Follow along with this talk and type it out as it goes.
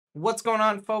What's going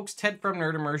on, folks? Ted from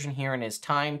Nerd Immersion here, and it's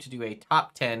time to do a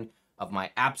top 10 of my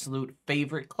absolute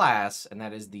favorite class, and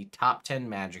that is the top 10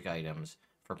 magic items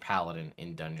for Paladin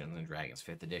in Dungeons & Dragons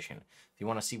 5th edition. If you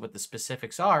want to see what the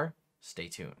specifics are, stay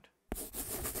tuned.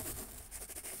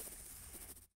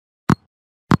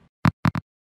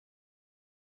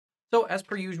 So, as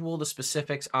per usual, the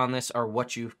specifics on this are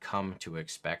what you've come to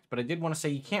expect. But I did want to say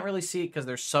you can't really see it because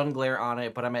there's sun glare on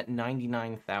it, but I'm at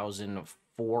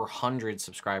 99,400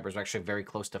 subscribers. We're actually very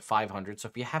close to 500. So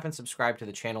if you haven't subscribed to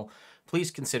the channel,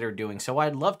 please consider doing so.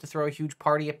 I'd love to throw a huge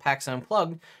party at PAX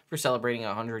Unplugged for celebrating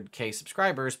 100K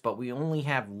subscribers, but we only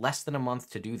have less than a month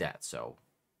to do that. So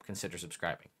consider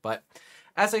subscribing. But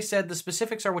as I said, the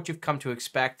specifics are what you've come to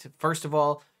expect. First of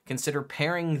all, consider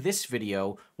pairing this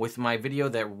video with my video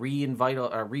that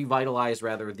revitalized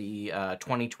the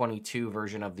 2022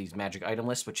 version of these magic item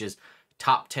lists, which is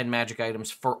top 10 magic items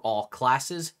for all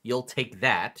classes. You'll take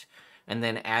that and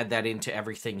then add that into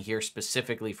everything here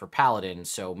specifically for Paladin,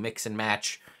 so mix and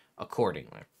match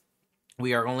accordingly.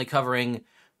 We are only covering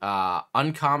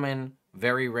uncommon,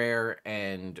 very rare,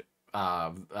 and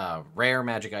rare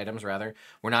magic items, rather.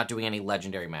 We're not doing any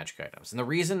legendary magic items. And the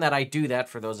reason that I do that,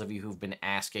 for those of you who've been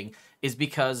asking, is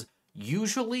because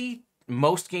usually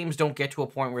most games don't get to a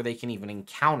point where they can even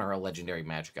encounter a legendary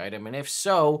magic item. And if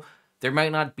so, there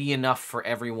might not be enough for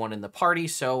everyone in the party,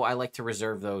 so I like to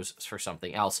reserve those for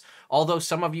something else. Although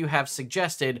some of you have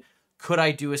suggested, could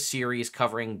I do a series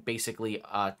covering basically,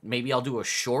 maybe I'll do a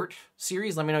short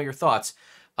series? Let me know your thoughts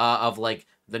of like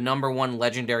the #1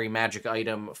 legendary magic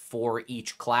item for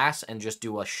each class and just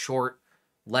do a short,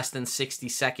 less than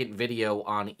 60-second video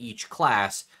on each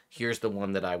class. Here's the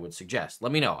one that I would suggest.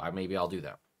 Let me know. Maybe I'll do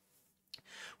that.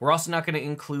 We're also not going to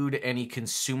include any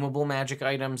consumable magic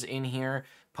items in here.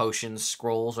 Potions,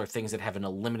 scrolls, or things that have a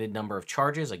limited number of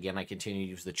charges. Again, I continue to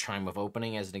use the Chime of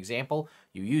Opening as an example.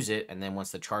 You use it, and then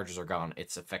once the charges are gone,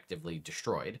 it's effectively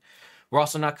destroyed. We're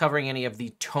also not covering any of the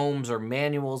tomes or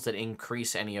manuals that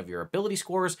increase any of your ability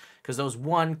scores, because those,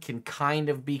 one, can kind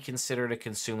of be considered a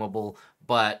consumable,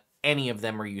 but any of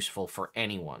them are useful for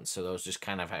anyone, so those just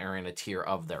kind of are in a tier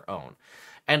of their own.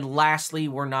 And lastly,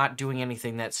 we're not doing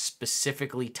anything that's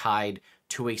specifically tied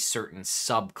to a certain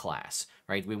subclass,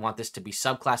 right? We want this to be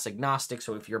subclass agnostic,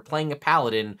 so if you're playing a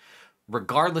Paladin,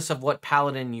 regardless of what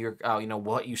Paladin you're,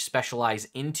 what you specialize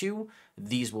into,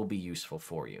 these will be useful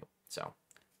for you. So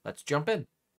let's jump in.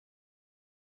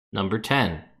 Number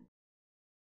 10.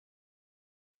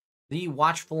 The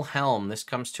Watchful Helm. This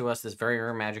comes to us, this very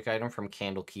rare magic item from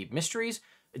Candlekeep Mysteries.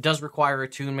 It does require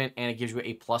attunement, and it gives you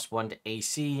a +1 to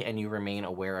AC, and you remain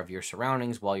aware of your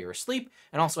surroundings while you're asleep,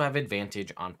 and also have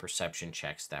advantage on perception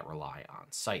checks that rely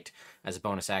on sight. As a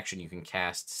bonus action, you can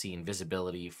cast See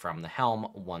Invisibility from the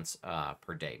helm once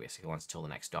per day, basically once till the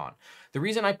next dawn. The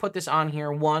reason I put this on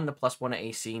here, one, the +1 to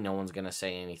AC, no one's going to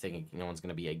say anything, no one's going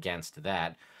to be against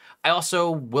that. I also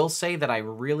will say that I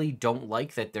really don't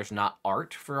like that there's not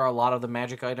art for a lot of the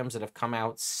magic items that have come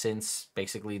out since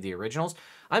basically the originals.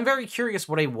 I'm very curious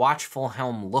what a Watchful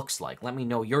Helm looks like. Let me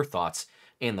know your thoughts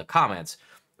in the comments.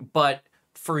 But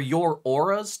for your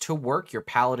auras to work, your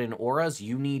Paladin auras,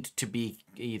 you need to be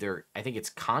either, I think it's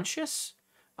conscious.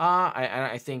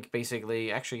 I think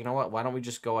basically, actually, you know what? Why don't we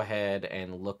just go ahead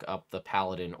and look up the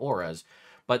Paladin auras?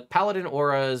 But Paladin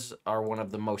auras are one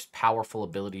of the most powerful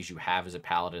abilities you have as a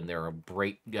Paladin. They're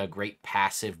a great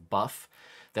passive buff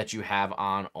that you have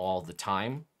on all the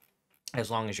time, as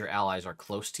long as your allies are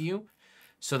close to you.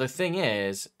 So the thing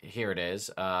is, here it is.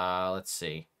 Let's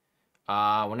see.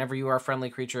 Whenever you are a friendly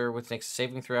creature with makes a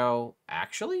saving throw,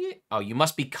 actually, oh, you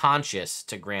must be conscious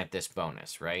to grant this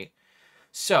bonus, right?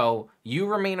 So you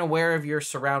remain aware of your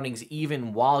surroundings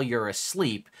even while you're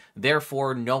asleep,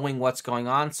 therefore knowing what's going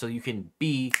on, so you can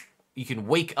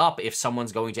wake up if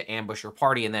someone's going to ambush your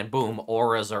party, and then boom,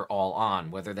 auras are all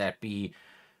on, whether that be.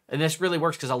 And this really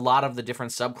works because a lot of the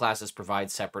different subclasses provide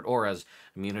separate auras.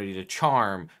 Immunity to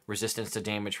charm, resistance to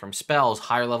damage from spells,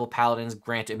 higher level paladins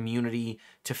grant immunity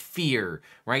to fear,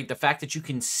 right? The fact that you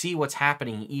can see what's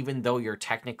happening even though you're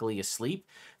technically asleep,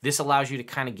 this allows you to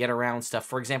kind of get around stuff.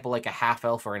 For example, like a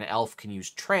half-elf or an elf can use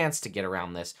trance to get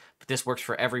around this, but this works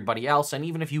for everybody else. And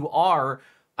even if you are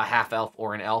a half-elf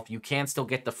or an elf, you can still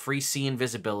get the free See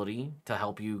Invisibility to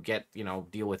help you get,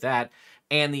 deal with that.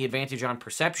 And the advantage on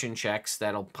perception checks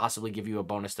that'll possibly give you a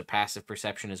bonus to passive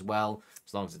perception as well,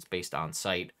 as long as it's based on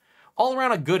sight. All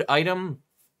around a good item.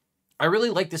 I really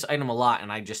like this item a lot,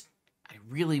 and I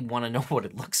really want to know what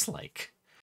it looks like.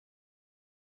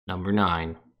 Number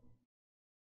 9.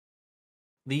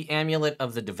 The Amulet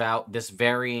of the Devout, this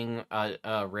varying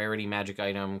rarity magic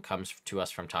item comes to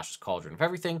us from Tasha's Cauldron of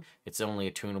Everything. It's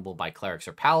only attunable by clerics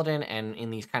or paladin, and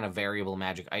in these kind of variable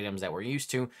magic items that we're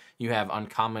used to, you have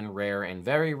uncommon, rare, and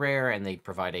very rare, and they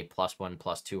provide a +1,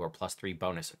 +2, or +3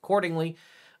 bonus accordingly.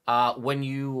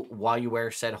 While you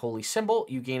wear said holy symbol,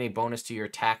 you gain a bonus to your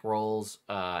attack rolls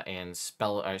and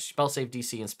spell save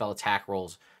DC and spell attack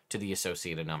rolls to the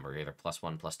associated number, either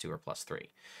 +1, +2, or +3.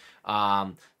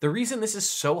 The reason this is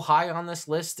so high on this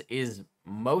list is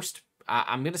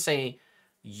I'm going to say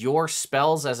your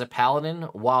spells as a paladin,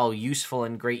 while useful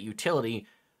and great utility,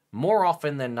 more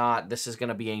often than not, this is going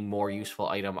to be a more useful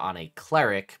item on a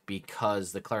cleric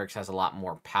because the cleric has a lot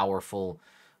more powerful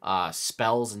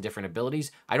spells and different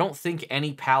abilities. I don't think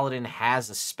any paladin has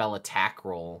a spell attack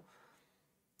roll.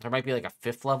 There might be like a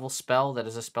 5th level spell that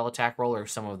is a spell attack roll, or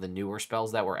some of the newer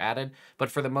spells that were added.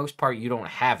 But for the most part, you don't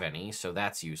have any, so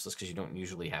that's useless because you don't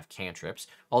usually have cantrips.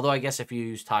 Although I guess if you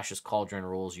use Tasha's Cauldron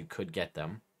rules, you could get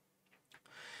them.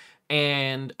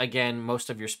 And again,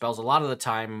 most of your spells, a lot of the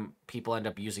time, people end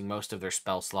up using most of their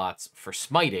spell slots for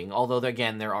smiting. Although,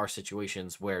 again, there are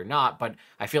situations where not. But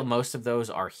I feel most of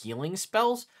those are healing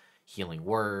spells. Healing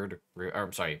Word,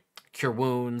 Cure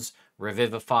Wounds,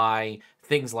 Revivify,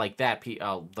 things like that.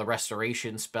 The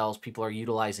restoration spells, people are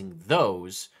utilizing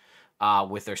those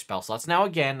with their spell slots. Now,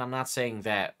 again, I'm not saying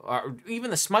that, or even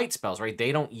the smite spells, right?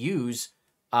 They don't use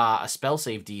a spell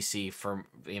save DC for,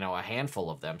 a handful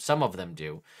of them. Some of them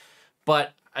do.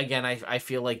 But again, I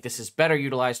feel like this is better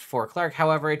utilized for a cleric.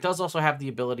 However, it does also have the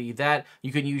ability that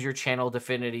you can use your Channel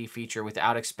Divinity feature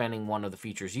without expending one of the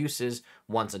feature's uses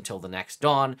once until the next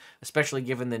dawn, especially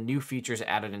given the new features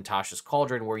added in Tasha's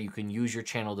Cauldron where you can use your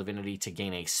Channel Divinity to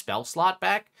gain a spell slot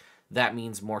back. That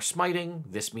means more smiting.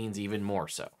 This means even more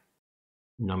so.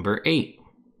 Number 8.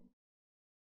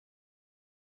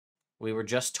 We were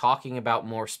just talking about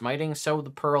more smiting, so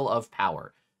the Pearl of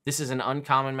Power. This is an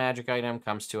uncommon magic item,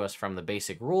 comes to us from the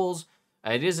basic rules.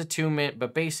 It is attunement,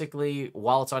 but basically,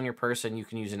 while it's on your person, you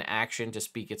can use an action to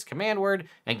speak its command word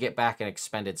and get back an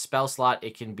expended spell slot.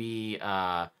 It can be,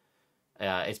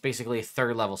 it's basically a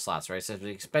 3rd level slot, right? So if the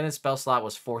expended spell slot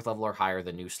was 4th level or higher,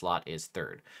 the new slot is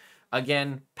 3rd.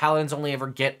 Again, Paladins only ever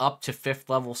get up to 5th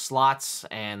level slots,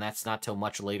 and that's not till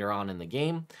much later on in the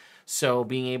game. So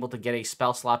being able to get a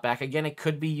spell slot back, again, it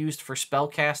could be used for spell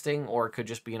casting, or it could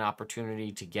just be an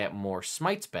opportunity to get more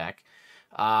smites back.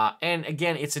 And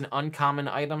again, it's an uncommon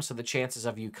item, so the chances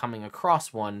of you coming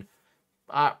across one,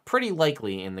 pretty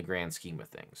likely in the grand scheme of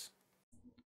things.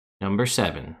 Number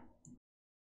 7.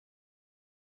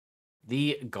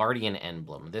 The Guardian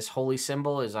Emblem. This holy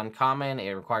symbol is uncommon. It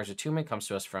requires attunement. Comes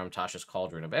to us from Tasha's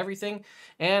Cauldron of Everything.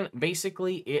 And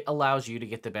basically, it allows you to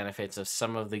get the benefits of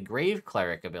some of the Grave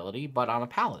Cleric ability, but on a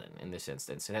Paladin in this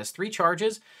instance. It has 3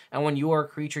 charges, and when you are a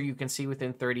creature you can see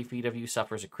within 30 feet of you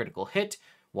suffers a critical hit,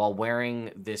 while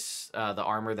wearing this the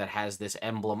armor that has this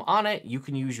emblem on it, you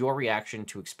can use your reaction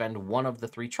to expend one of the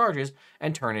 3 charges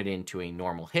and turn it into a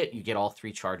normal hit. You get all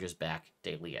 3 charges back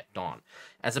daily at dawn.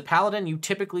 As a paladin, you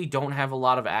typically don't have a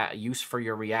lot of use for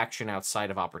your reaction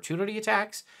outside of opportunity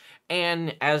attacks,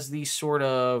 and as the sort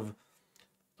of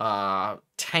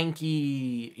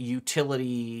tanky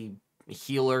utility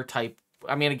healer type,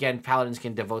 I mean, again, paladins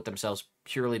can devote themselves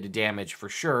purely to damage for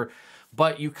sure,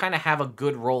 but you kind of have a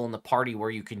good role in the party where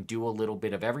you can do a little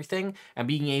bit of everything, and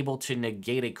being able to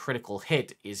negate a critical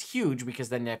hit is huge because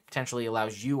then that potentially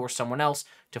allows you or someone else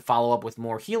to follow up with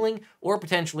more healing, or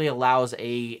potentially allows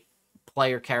a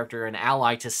player character, an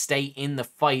ally, to stay in the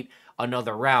fight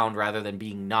another round rather than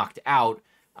being knocked out.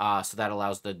 So that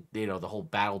allows the whole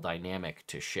battle dynamic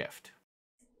to shift.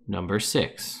 Number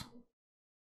 6.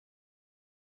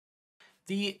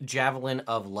 The Javelin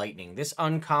of Lightning. This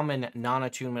uncommon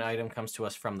non-attunement item comes to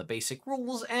us from the basic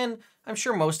rules, and I'm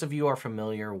sure most of you are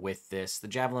familiar with this. The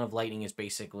Javelin of Lightning is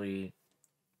basically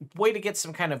a way to get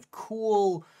some kind of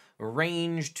cool,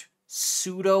 ranged,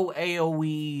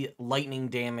 pseudo-AoE lightning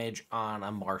damage on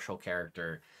a martial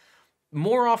character.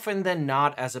 More often than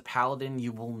not, as a paladin,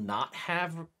 you will not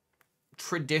have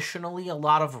traditionally a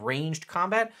lot of ranged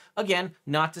combat. Again,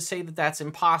 not to say that that's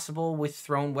impossible with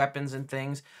thrown weapons and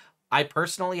things. I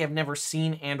personally have never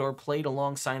seen and or played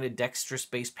alongside a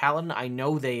dexterous-based paladin. I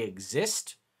know they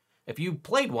exist. If you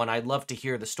played one, I'd love to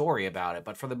hear the story about it,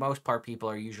 but for the most part, people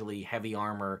are usually heavy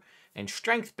armor and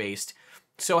strength-based.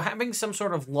 So having some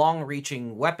sort of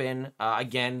long-reaching weapon,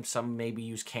 again, some maybe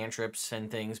use cantrips and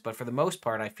things, but for the most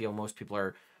part, I feel most people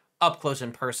are up close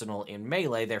and personal in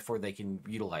melee, therefore they can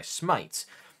utilize smites.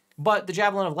 But the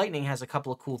Javelin of Lightning has a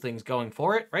couple of cool things going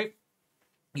for it, right?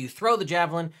 You throw the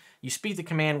javelin, you speak the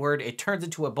command word, it turns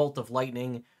into a bolt of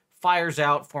lightning fires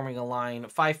out, forming a line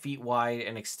 5 feet wide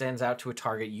and extends out to a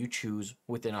target you choose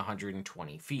within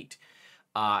 120 feet.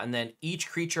 And then each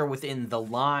creature within the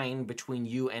line between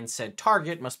you and said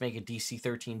target must make a DC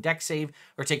 13 dex save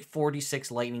or take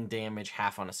 46 lightning damage,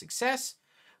 half on a success.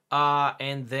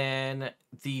 And then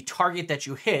the target that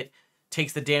you hit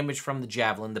takes the damage from the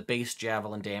javelin, the base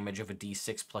javelin damage of a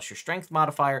d6 plus your strength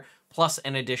modifier, plus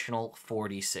an additional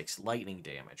 46 lightning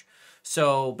damage.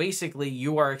 So basically,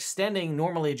 you are extending.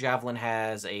 Normally, a javelin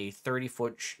has a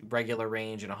 30-foot regular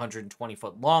range and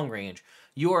 120-foot long range.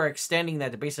 You are extending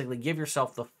that to basically give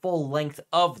yourself the full length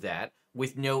of that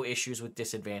with no issues with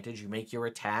disadvantage. You make your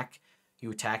attack.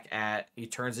 You attack at,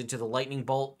 it turns into the lightning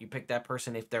bolt. You pick that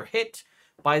person. If they're hit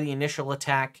by the initial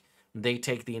attack, they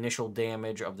take the initial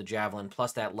damage of the javelin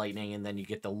plus that lightning, and then you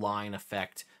get the line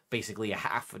effect, basically a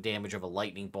half a damage of a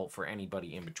lightning bolt for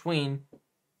anybody in between.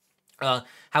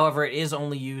 However, it is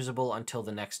only usable until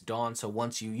the next dawn, so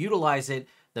once you utilize it,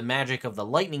 the magic of the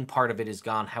lightning part of it is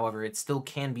gone. However, it still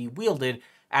can be wielded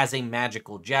as a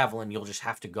magical javelin. You'll just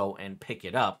have to go and pick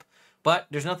it up. But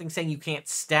there's nothing saying you can't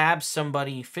stab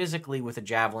somebody physically with a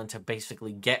javelin to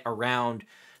basically get around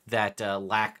that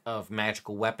lack of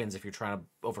magical weapons if you're trying to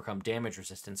overcome damage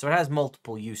resistance. So it has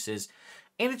multiple uses,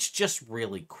 and it's just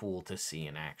really cool to see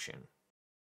in action.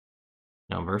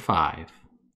 Number 5.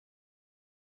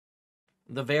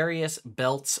 The various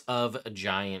belts of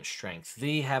giant strength.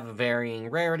 They have a varying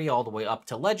rarity all the way up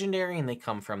to legendary, and they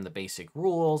come from the basic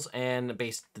rules, and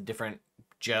the different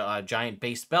giant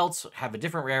base belts have a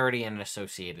different rarity and an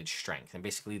associated strength. And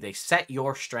basically, they set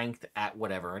your strength at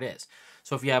whatever it is.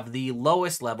 So if you have the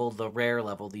lowest level, the rare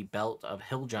level, the belt of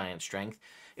hill giant strength,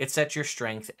 it sets your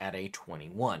strength at a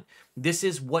 21. This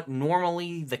is what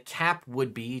normally the cap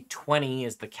would be. 20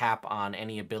 is the cap on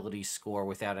any ability score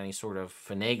without any sort of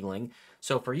finagling.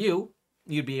 So for you,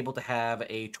 you'd be able to have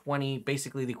a 20,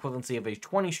 basically the equivalency of a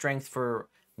 20 strength for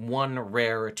one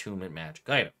rare attunement magic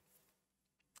item.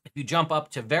 If you jump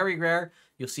up to very rare,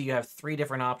 you'll see you have 3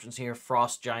 different options here: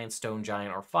 Frost Giant, Stone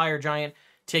Giant, or Fire Giant,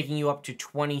 taking you up to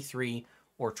 23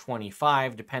 or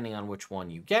 25, depending on which one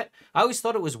you get. I always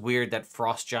thought it was weird that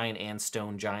Frost Giant and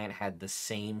Stone Giant had the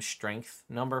same strength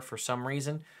number for some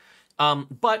reason.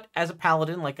 But as a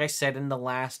Paladin, like I said in the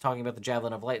last, talking about the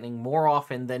Javelin of Lightning, more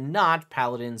often than not,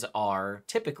 Paladins are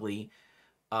typically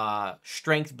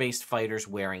strength-based fighters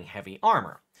wearing heavy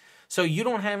armor. So you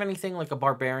don't have anything like a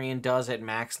Barbarian does at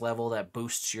max level that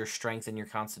boosts your strength and your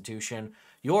constitution.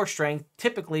 Your strength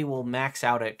typically will max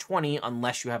out at 20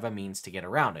 unless you have a means to get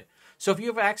around it. So if you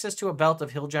have access to a belt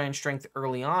of Hill Giant strength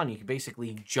early on, you can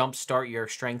basically jumpstart your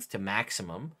strength to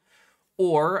maximum.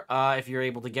 Or if you're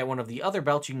able to get one of the other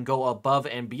belts, you can go above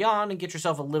and beyond and get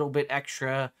yourself a little bit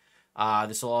extra.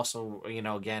 This will also,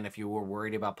 again, if you were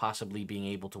worried about possibly being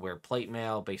able to wear plate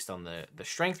mail based on the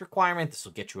strength requirement, this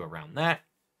will get you around that.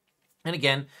 And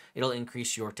again, it'll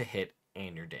increase your to hit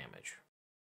and your damage.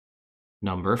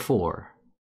 Number 4.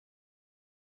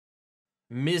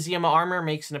 Mizzium Armor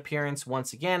makes an appearance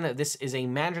once again. This is a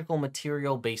magical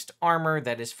material-based armor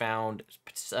that is found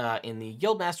in the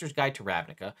Guildmaster's Guide to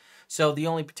Ravnica. So the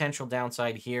only potential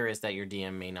downside here is that your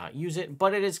DM may not use it,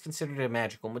 but it is considered a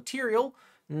magical material,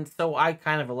 and so I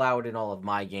kind of allow it in all of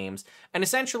my games. And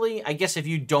essentially, I guess if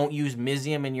you don't use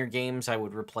Mizzium in your games, I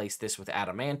would replace this with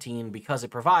Adamantine, because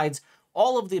it provides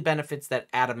all of the benefits that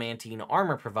Adamantine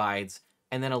armor provides,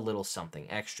 and then a little something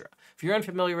extra. If you're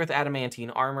unfamiliar with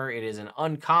Adamantine armor, it is an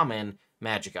uncommon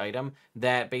magic item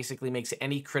that basically makes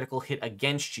any critical hit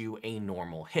against you a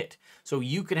normal hit. So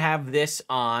you could have this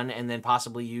on and then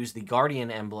possibly use the Guardian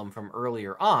emblem from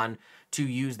earlier on to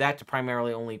use that to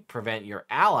primarily only prevent your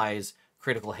allies'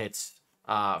 critical hits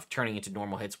turning into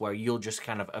normal hits, where you'll just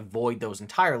kind of avoid those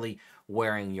entirely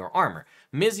wearing your armor.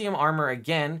 Mizzium Armor,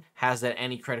 again, has that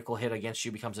any critical hit against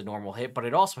you becomes a normal hit, but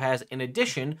it also has, in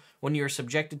addition, when you're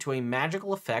subjected to a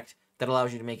magical effect that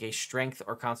allows you to make a strength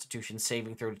or constitution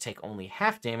saving throw to take only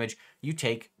half damage, you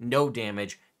take no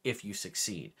damage if you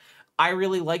succeed. I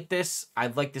really like this. I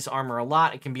like this armor a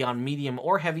lot. It can be on medium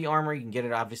or heavy armor. You can get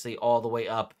it obviously all the way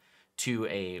up to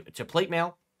plate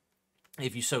mail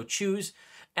if you so choose.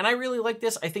 And I really like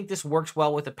this. I think this works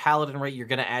well with a Paladin, right? You're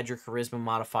going to add your charisma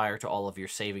modifier to all of your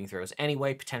saving throws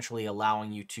anyway, potentially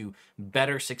allowing you to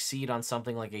better succeed on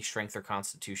something like a strength or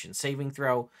constitution saving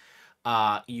throw.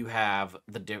 You have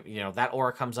that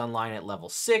aura comes online at level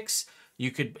 6.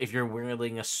 You could, if you're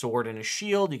wielding a sword and a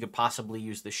shield, you could possibly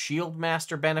use the Shield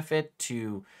Master benefit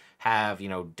to have,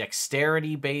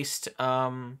 dexterity based,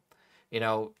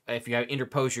 if you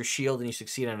interpose your shield and you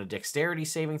succeed on a dexterity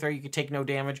saving throw, you could take no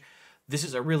damage. this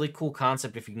is a really cool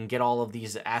concept. If you can get all of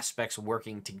these aspects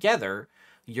working together,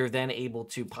 you're then able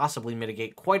to possibly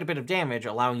mitigate quite a bit of damage,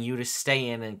 allowing you to stay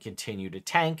in and continue to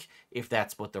tank if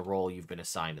that's what the role you've been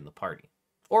assigned in the party.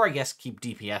 Or I guess keep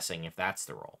DPSing if that's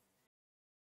the role.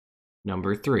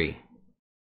 Number 3.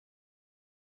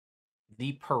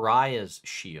 The Pariah's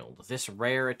Shield. This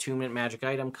rare attunement magic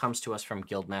item comes to us from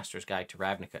Guildmaster's Guide to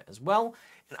Ravnica as well.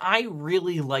 And I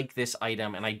really like this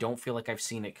item, and I don't feel like I've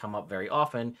seen it come up very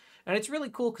often. And it's really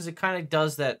cool because it kind of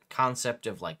does that concept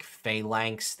of like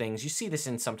phalanx things. You see this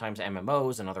in sometimes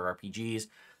MMOs and other RPGs,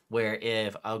 where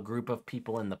if a group of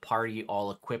people in the party all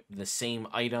equip the same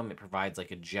item, it provides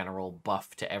like a general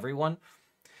buff to everyone.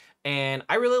 And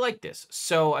I really like this.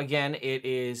 So again, it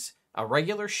is a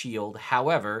regular shield.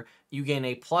 However, you gain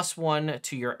a +1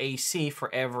 to your AC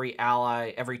for every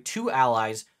 2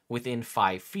 allies within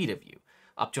 5 feet of you,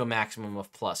 up to a maximum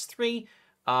of +3.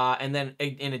 And then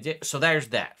in addition, so there's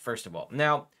that, first of all.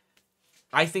 Now,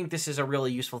 I think this is a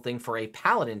really useful thing for a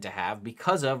paladin to have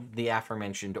because of the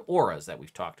aforementioned auras that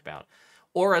we've talked about.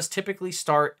 Auras typically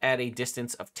start at a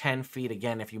distance of 10 feet.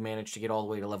 Again, if you manage to get all the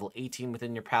way to level 18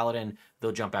 within your paladin,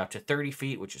 they'll jump out to 30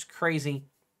 feet, which is crazy.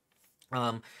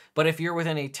 But if you're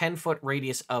within a 10-foot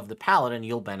radius of the paladin,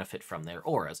 you'll benefit from their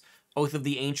auras. Oath of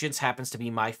the Ancients happens to be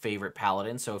my favorite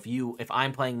paladin, so if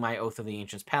I'm playing my Oath of the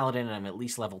Ancients paladin and I'm at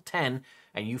least level 10,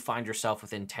 and you find yourself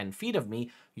within 10 feet of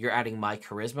me, you're adding my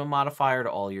charisma modifier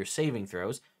to all your saving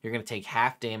throws, you're going to take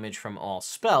half damage from all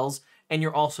spells, and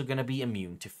you're also going to be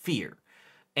immune to fear.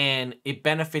 And it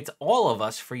benefits all of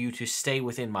us for you to stay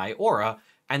within my aura,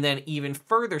 and then even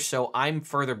further so, I'm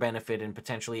further benefited and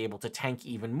potentially able to tank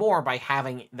even more by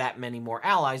having that many more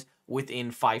allies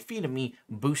within 5 feet of me,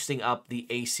 boosting up the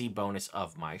AC bonus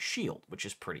of my shield, which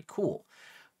is pretty cool.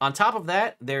 On top of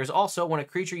that, there's also, when a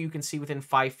creature you can see within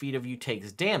 5 feet of you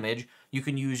takes damage, you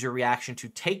can use your reaction to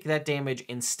take that damage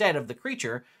instead of the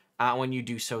creature. When you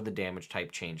do so, the damage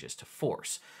type changes to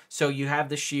force. So you have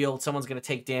the shield, someone's going to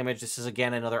take damage. This is,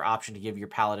 again, another option to give your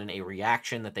paladin a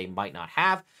reaction that they might not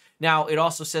have. Now, it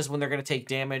also says when they're going to take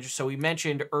damage. So we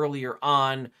mentioned earlier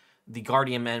on, the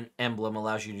Guardian Emblem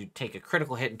allows you to take a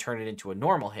critical hit and turn it into a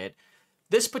normal hit.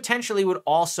 This potentially would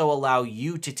also allow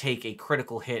you to take a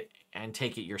critical hit and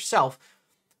take it yourself.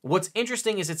 What's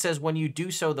interesting is it says when you do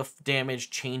so, the damage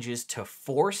changes to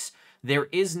force. There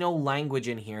is no language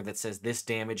in here that says this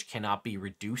damage cannot be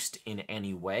reduced in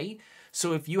any way.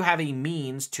 So if you have a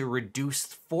means to reduce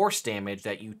force damage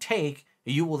that you take,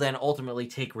 you will then ultimately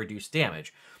take reduced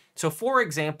damage. So for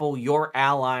example, your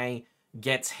ally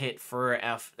gets hit for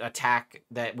an attack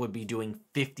that would be doing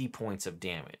 50 points of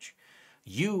damage.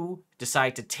 You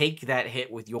decide to take that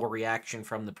hit with your reaction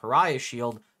from the Pariah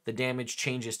shield. The damage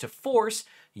changes to force.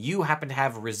 You happen to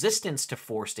have resistance to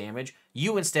force damage.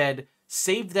 You instead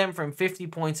save them from 50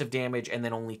 points of damage and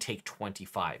then only take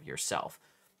 25 yourself.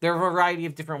 There are a variety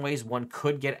of different ways one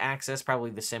could get access.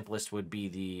 Probably the simplest would be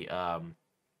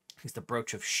the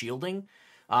Brooch of Shielding.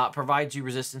 Provides you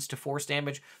resistance to force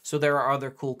damage. So there are other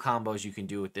cool combos you can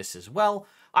do with this as well.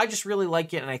 I just really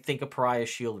like it, and I think a Pariah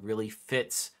shield really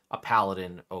fits a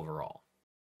paladin overall.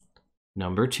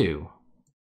 Number 2.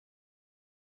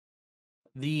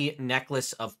 The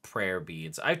Necklace of Prayer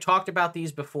Beads. I've talked about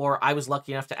these before. I was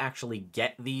lucky enough to actually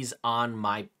get these on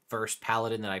my first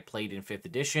paladin that I played in 5th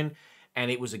edition, and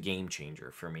it was a game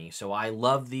changer for me. So I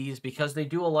love these because they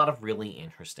do a lot of really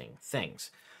interesting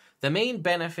things. The main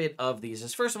benefit of these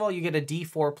is, first of all, you get a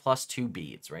d4 plus 2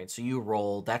 beads, right? So you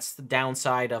roll. That's the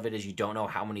downside of it, is you don't know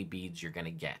how many beads you're going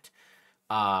to get.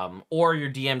 Or your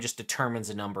DM just determines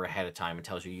a number ahead of time and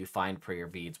tells you find prayer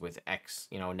beads with X,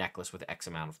 a necklace with X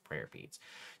amount of prayer beads.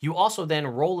 You also then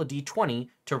roll a d20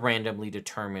 to randomly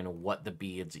determine what the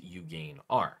beads you gain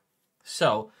are.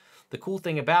 So the cool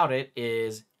thing about it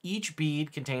is each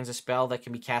bead contains a spell that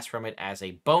can be cast from it as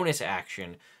a bonus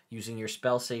action using your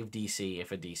spell save DC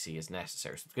if a DC is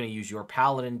necessary. So it's going to use your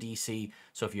paladin DC.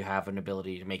 So if you have an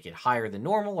ability to make it higher than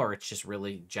normal, or it's just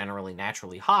really generally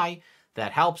naturally high,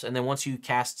 that helps. And then once you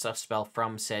cast a spell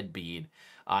from said bead,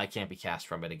 it can't be cast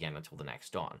from it again until the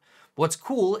next dawn. What's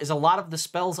cool is a lot of the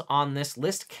spells on this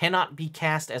list cannot be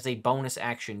cast as a bonus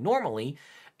action normally,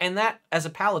 and that, as a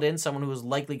paladin, someone who is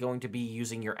likely going to be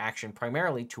using your action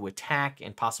primarily to attack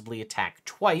and possibly attack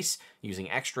twice,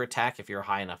 using extra attack if you're a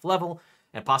high enough level,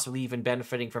 and possibly even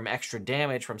benefiting from extra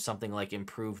damage from something like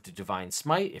Improved Divine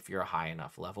Smite if you're a high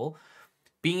enough level.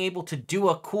 Being able to do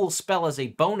a cool spell as a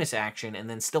bonus action and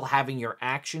then still having your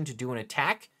action to do an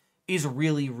attack is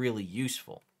really, really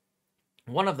useful.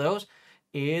 One of those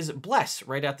is Bless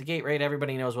right out the gate, right?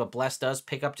 Everybody knows what Bless does.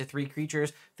 Pick up to 3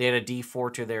 creatures. They add a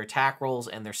d4 to their attack rolls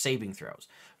and their saving throws.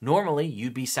 Normally,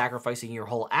 you'd be sacrificing your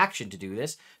whole action to do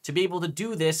this. To be able to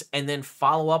do this and then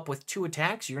follow up with 2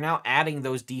 attacks, you're now adding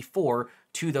those d4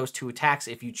 to those 2 attacks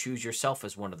if you choose yourself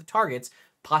as one of the targets,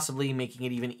 possibly making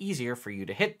it even easier for you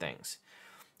to hit things.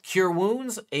 Cure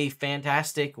Wounds, a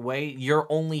fantastic way. Your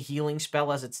only healing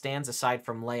spell as it stands, aside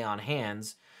from Lay on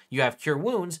Hands, you have Cure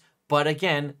Wounds, but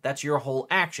again, that's your whole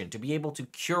action. To be able to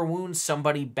Cure Wounds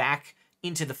somebody back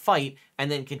into the fight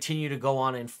and then continue to go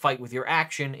on and fight with your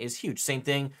action is huge. Same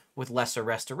thing with Lesser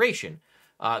Restoration.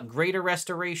 Greater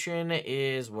Restoration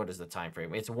is, what is the time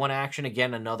frame? It's 1 action.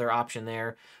 Again, another option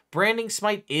there. Branding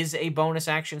Smite is a bonus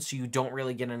action, so you don't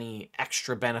really get any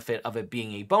extra benefit of it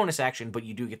being a bonus action, but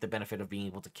you do get the benefit of being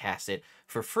able to cast it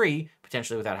for free,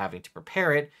 potentially without having to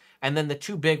prepare it. And then the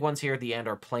 2 big ones here at the end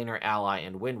are Planar Ally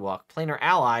and Windwalk. Planar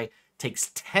Ally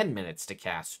takes 10 minutes to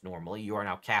cast normally. You are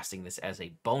now casting this as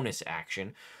a bonus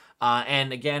action.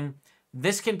 And again,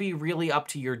 this can be really up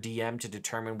to your DM to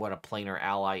determine what a planar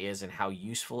ally is and how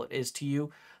useful it is to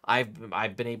you.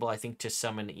 I've been able, I think, to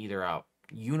summon either a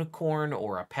unicorn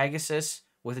or a Pegasus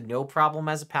with no problem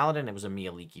as a paladin. It was a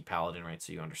Mialiki paladin, right?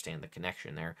 So you understand the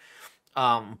connection there.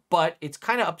 But it's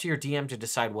kind of up to your DM to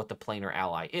decide what the planar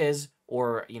ally is,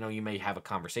 or, you know, you may have a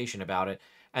conversation about it.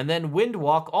 And then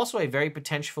Windwalk, also a very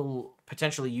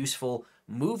potentially useful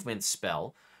movement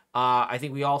spell. I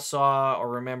think we all saw or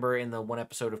remember in the 1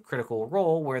 episode of Critical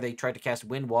Role where they tried to cast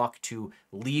Windwalk to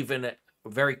leave in it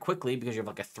very quickly because you have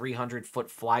like a 300-foot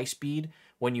fly speed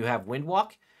when you have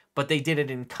Windwalk. But they did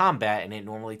it in combat, and it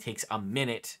normally takes a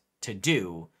minute to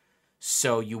do.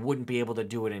 So you wouldn't be able to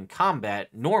do it in combat.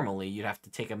 Normally, you'd have to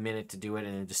take a minute to do it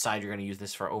and then decide you're going to use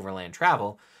this for overland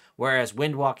travel. Whereas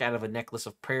Windwalk out of a Necklace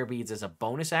of Prayer Beads as a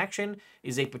bonus action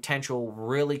is a potential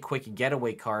really quick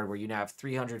getaway card where you now have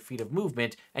 300 feet of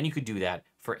movement, and you could do that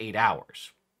for 8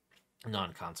 hours.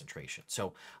 Non-concentration.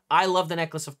 So I love the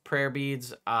Necklace of Prayer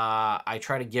Beads. I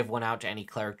try to give one out to any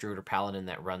Cleric, Druid, or Paladin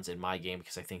that runs in my game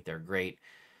because I think they're great.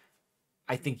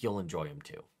 I think you'll enjoy them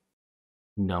too.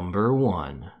 Number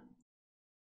 1.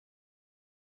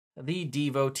 The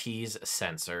Devotee's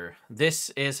Censer. This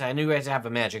is, I knew you guys have a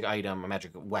magic item, a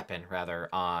magic weapon, rather,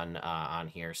 on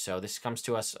here. So this comes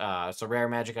to us, it's a rare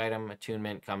magic item.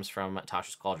 Attunement comes from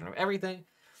Tasha's Cauldron of Everything.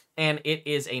 And it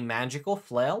is a magical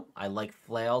flail. I like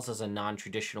flails as a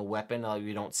non-traditional weapon.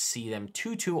 You don't see them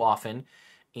too often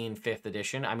in 5th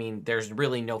edition. I mean, there's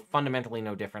really fundamentally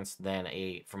no difference than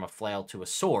from a flail to a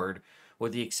sword,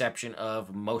 with the exception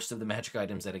of most of the magic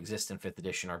items that exist in 5th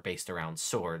edition are based around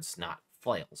swords, not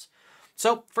flails.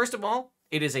 So, first of all,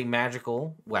 it is a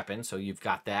magical weapon, so you've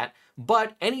got that.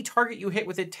 But any target you hit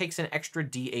with it takes an extra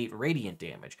d8 radiant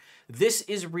damage. This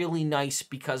is really nice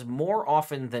because more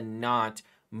often than not,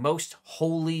 most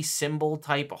holy symbol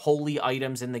type holy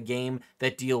items in the game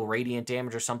that deal radiant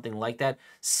damage or something like that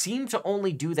seem to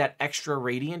only do that extra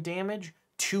radiant damage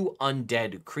to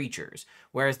undead creatures.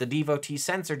 Whereas the Devotee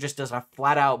Censer just does a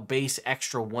flat out base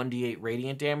extra 1d8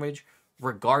 radiant damage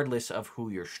regardless of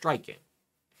who you're striking.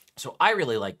 So I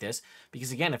really like this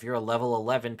because, again, if you're a level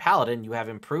 11 Paladin, you have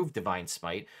improved Divine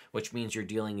Smite, which means you're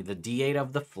dealing the d8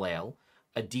 of the flail,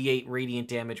 a d8 radiant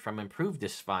damage from improved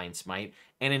Divine Smite,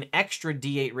 and an extra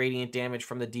d8 radiant damage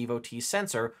from the Devotee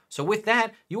Censer. So with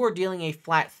that, you are dealing a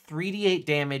flat 3d8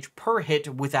 damage per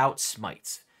hit without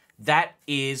smites. That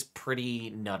is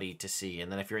pretty nutty to see.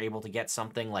 And then if you're able to get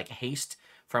something like haste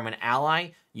from an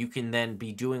ally, you can then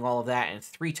be doing all of that in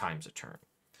 3 times a turn.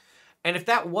 And if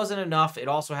that wasn't enough, it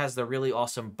also has the really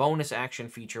awesome bonus action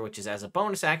feature, which is as a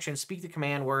bonus action, speak the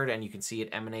command word, and you can see it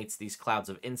emanates these clouds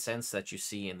of incense that you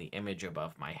see in the image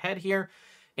above my head here,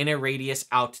 in a radius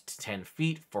out to 10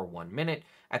 feet for 1 minute.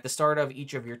 At the start of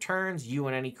each of your turns, you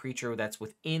and any creature that's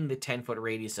within the 10-foot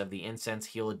radius of the incense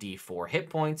heal a d4 hit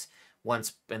points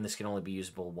once, and this can only be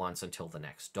usable once until the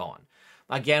next dawn.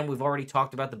 Again, we've already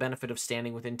talked about the benefit of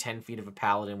standing within 10 feet of a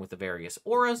paladin with the various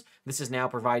auras. This is now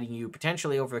providing you,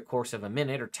 potentially over the course of a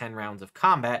minute or 10 rounds of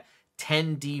combat,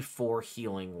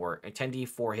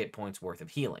 10d4 hit points worth of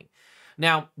healing.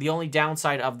 Now, the only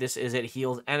downside of this is it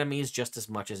heals enemies just as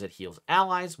much as it heals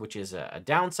allies, which is a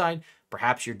downside.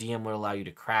 Perhaps your DM would allow you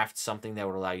to craft something that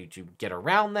would allow you to get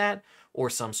around that, or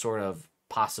some sort of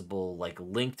possible like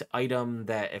linked item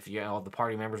that if the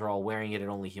party members are all wearing it, it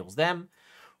only heals them.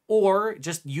 Or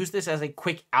just use this as a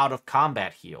quick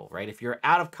out-of-combat heal, right? If you're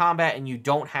out of combat and you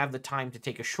don't have the time to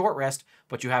take a short rest,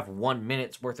 but you have 1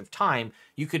 minute's worth of time,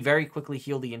 you could very quickly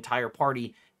heal the entire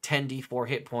party 10d4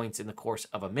 hit points in the course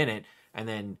of a minute. And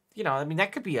then, I mean,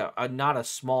 that could be not a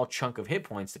small chunk of hit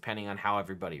points depending on how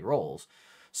everybody rolls.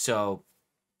 So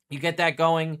you get that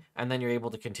going, and then you're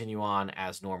able to continue on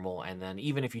as normal. And then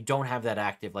even if you don't have that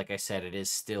active, like I said, it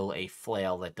is still a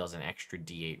flail that does an extra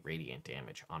d8 radiant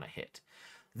damage on a hit.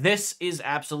 This is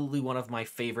absolutely one of my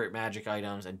favorite magic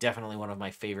items, and definitely one of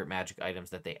my favorite magic items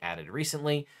that they added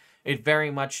recently. It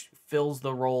very much fills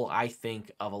the role, I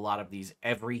think, of a lot of these.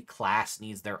 Every class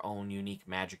needs their own unique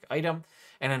magic item,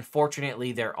 and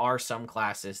unfortunately, there are some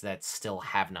classes that still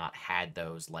have not had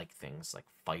those, like things like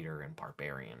Fighter and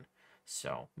Barbarian.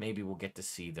 So maybe we'll get to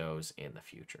see those in the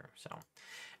future. So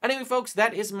anyway, folks,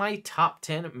 that is my top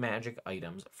 10 magic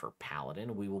items for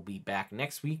Paladin. We will be back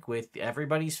next week with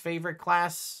everybody's favorite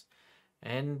class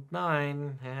and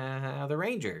mine, the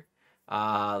Ranger.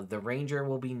 The Ranger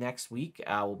will be next week.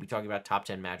 We'll be talking about top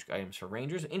 10 magic items for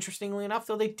Rangers. Interestingly enough,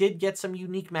 though, they did get some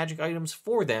unique magic items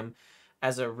for them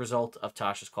as a result of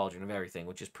Tasha's Cauldron of Everything,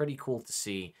 which is pretty cool to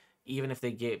see. Even if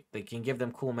they can give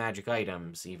them cool magic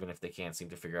items, even if they can't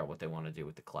seem to figure out what they want to do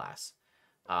with the class.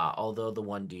 Although the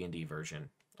one D&D version,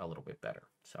 a little bit better.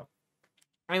 So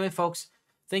anyway, folks,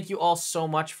 thank you all so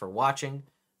much for watching.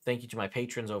 Thank you to my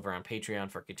patrons over on Patreon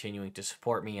for continuing to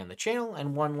support me and the channel.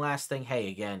 And one last thing, hey,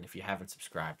 again, if you haven't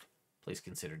subscribed, please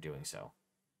consider doing so.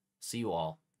 See you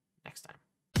all next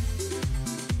time.